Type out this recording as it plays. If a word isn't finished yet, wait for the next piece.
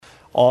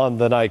on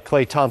the night.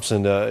 Klay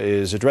Thompson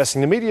is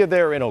addressing the media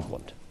there in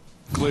Oakland.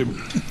 Clay,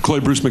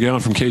 Bruce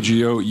McGowan from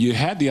KGO. You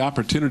had the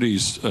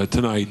opportunities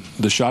tonight.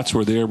 The shots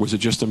were there. Was it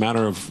just a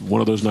matter of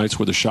one of those nights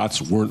where the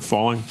shots weren't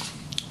falling?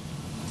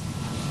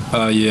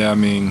 Yeah, I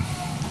mean,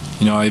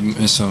 I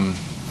missed some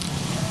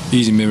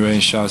easy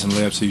mid-range shots and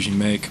layups I usually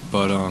make,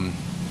 but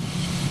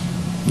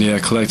yeah,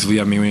 collectively,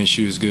 I mean, we didn't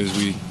shoot as good as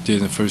we did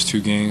in the first two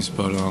games,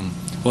 but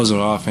it wasn't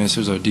our offense,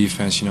 it was our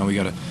defense.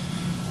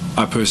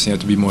 I personally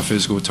have to be more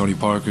physical with Tony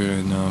Parker,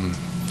 and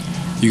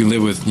you can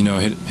live with,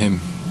 him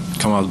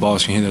coming out of the ball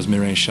screen, hitting those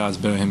mid-range shots,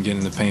 better than him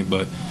getting in the paint,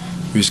 but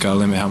we just got to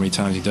limit how many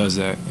times he does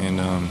that, and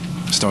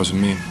it starts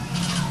with me.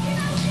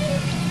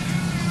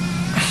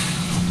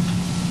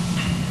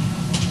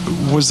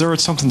 Was there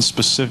something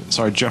specific?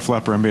 Sorry, Jeff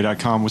Lepper,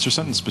 NBA.com. Was there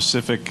something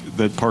specific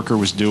that Parker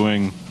was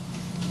doing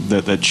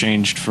that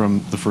changed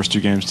from the first two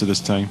games to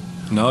this time?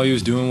 No, he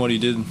was doing what he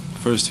did the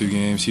first two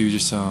games. He was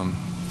just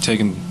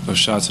taking those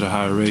shots at a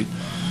higher rate,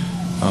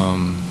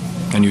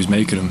 and he was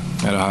making them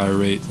at a higher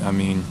rate. I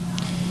mean,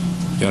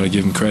 you got to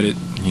give him credit.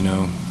 He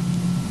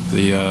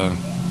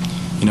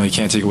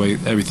can't take away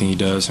everything he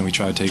does, and we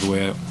try to take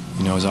away,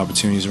 his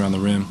opportunities around the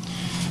rim,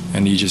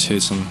 and he just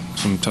hit some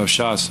tough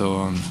shots.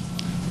 So.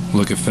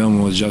 Look at film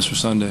and we'll adjust for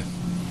Sunday.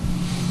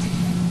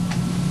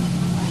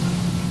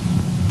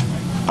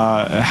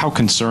 How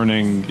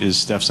concerning is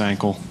Steph's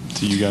ankle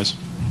to you guys?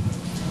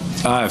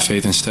 I have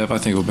faith in Steph. I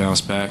think he'll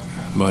bounce back,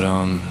 but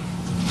I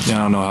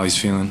don't know how he's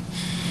feeling.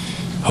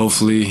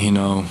 Hopefully,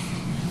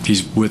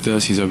 he's with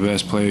us. He's our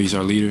best player. He's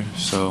our leader.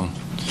 So,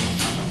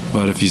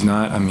 but if he's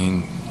not, I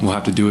mean, we'll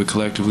have to do it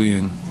collectively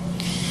and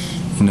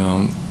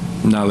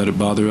not let it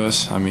bother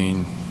us. I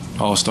mean,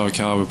 all-star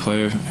caliber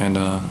player, and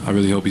I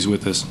really hope he's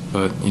with us.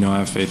 But I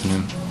have faith in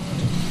him.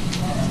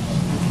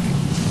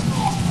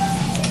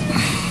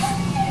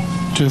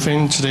 Do you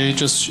think today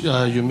just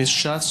you missed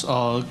shots,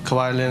 or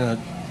Kawhi Leonard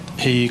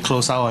he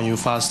closed out on you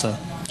faster?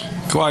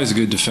 Kawhi is a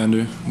good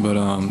defender, but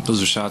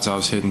those are shots I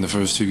was hitting the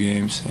first two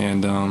games,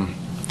 and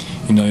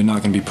you're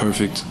not going to be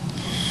perfect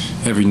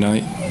every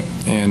night,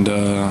 and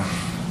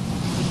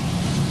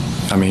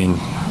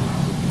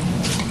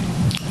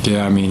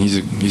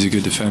he's a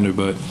good defender,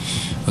 but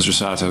those are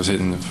shots I was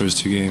hitting the first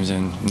two games,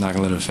 and I'm not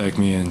going to let it affect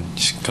me and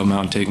just come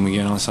out and take them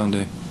again on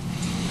Sunday.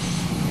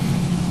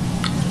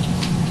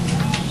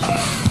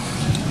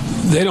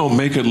 They don't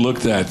make it look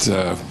that,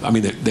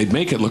 they'd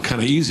make it look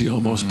kind of easy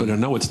almost, but I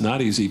know it's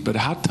not easy. But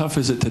how tough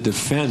is it to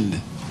defend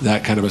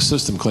that kind of a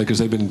system, Klay, because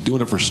they've been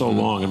doing it for so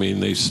long? I mean,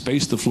 they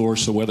space the floor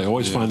so well. They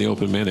always find the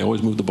open man. They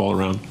always move the ball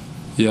around.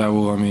 Yeah,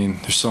 well,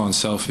 they're so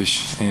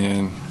unselfish,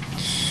 and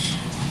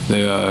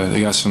they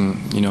got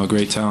some,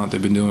 great talent.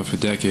 They've been doing it for a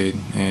decade,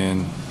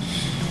 and,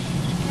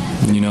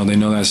 they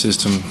know that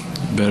system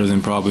better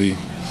than probably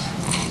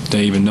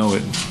they even know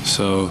it.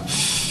 So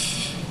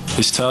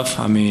it's tough.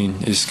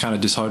 It's kind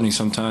of disheartening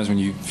sometimes when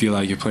you feel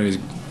like you're playing as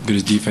good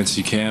as defense as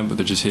you can, but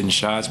they're just hitting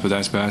shots. But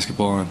that's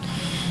basketball,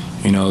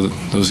 and,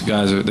 those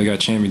guys, they got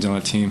champions on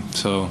their team.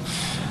 So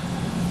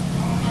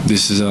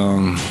this is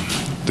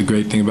the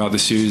great thing about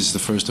this series is the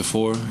first of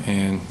four,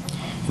 and,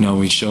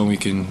 we show we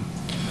can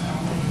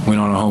win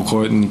on our home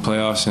court in the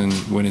playoffs and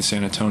win in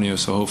San Antonio.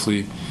 So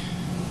hopefully,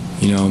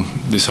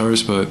 this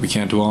hurts, but we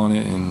can't dwell on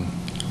it, and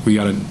we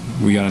gotta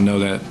know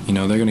that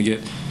they're gonna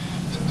get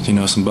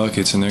some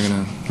buckets and they're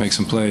gonna make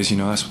some plays.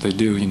 That's what they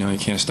do. You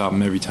can't stop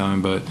them every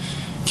time, but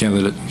can't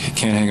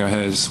hang our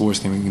heads. It's the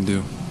worst thing we can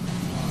do.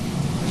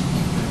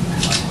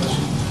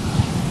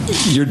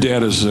 Your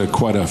dad is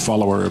quite a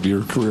follower of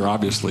your career,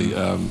 obviously.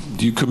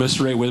 Do you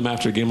commiserate with him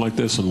after a game like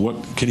this? And what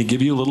can he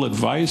give you a little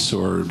advice,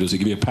 or does he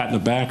give you a pat in the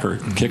back or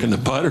a kick in the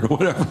butt or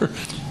whatever?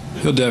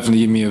 He'll definitely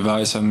give me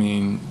advice.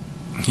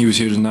 He was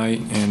here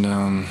tonight,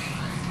 and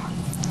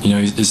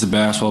he's the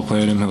basketball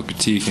player in him. He'll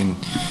critique and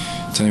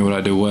tell me what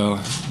I did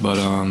well. But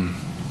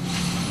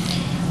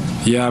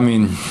yeah,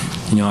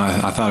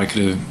 I thought I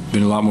could have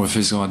been a lot more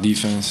physical on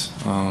defense.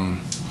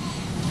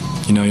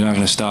 You're not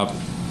going to stop.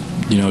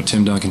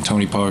 Tim Duncan,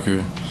 Tony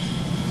Parker,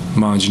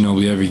 Manu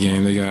Ginobili every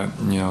game. They got,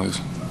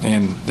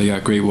 and they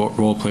got great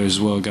role players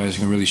as well, guys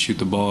who can really shoot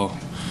the ball.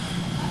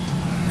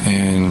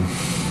 And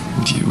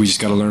we just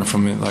got to learn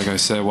from it. Like I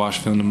said, watch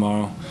film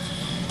tomorrow.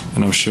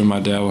 And I'm sure my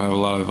dad will have a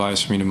lot of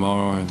advice for me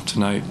tomorrow and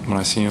tonight when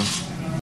I see him.